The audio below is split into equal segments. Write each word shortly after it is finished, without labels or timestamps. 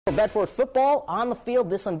For Bedford football, on the field,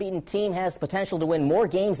 this unbeaten team has the potential to win more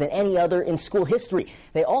games than any other in school history.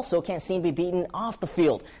 They also can't seem to be beaten off the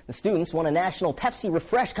field. The students won a national Pepsi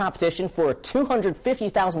Refresh competition for a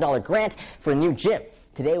 $250,000 grant for a new gym.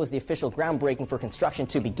 Today was the official groundbreaking for construction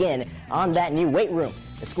to begin on that new weight room.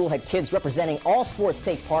 The school had kids representing all sports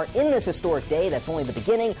take part in this historic day that's only the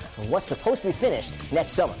beginning of what's supposed to be finished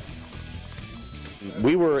next summer.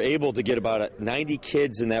 We were able to get about 90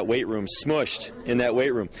 kids in that weight room, smushed in that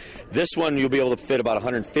weight room. This one, you'll be able to fit about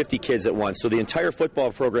 150 kids at once. So the entire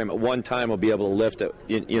football program at one time will be able to lift it,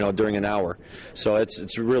 during an hour. So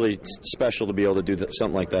it's really special to be able to do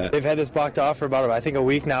something like that. They've had this blocked off for about, I think, a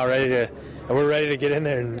week now, and we're ready to get in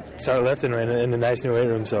there and start lifting in the nice new weight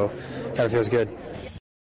room. So it kind of feels good.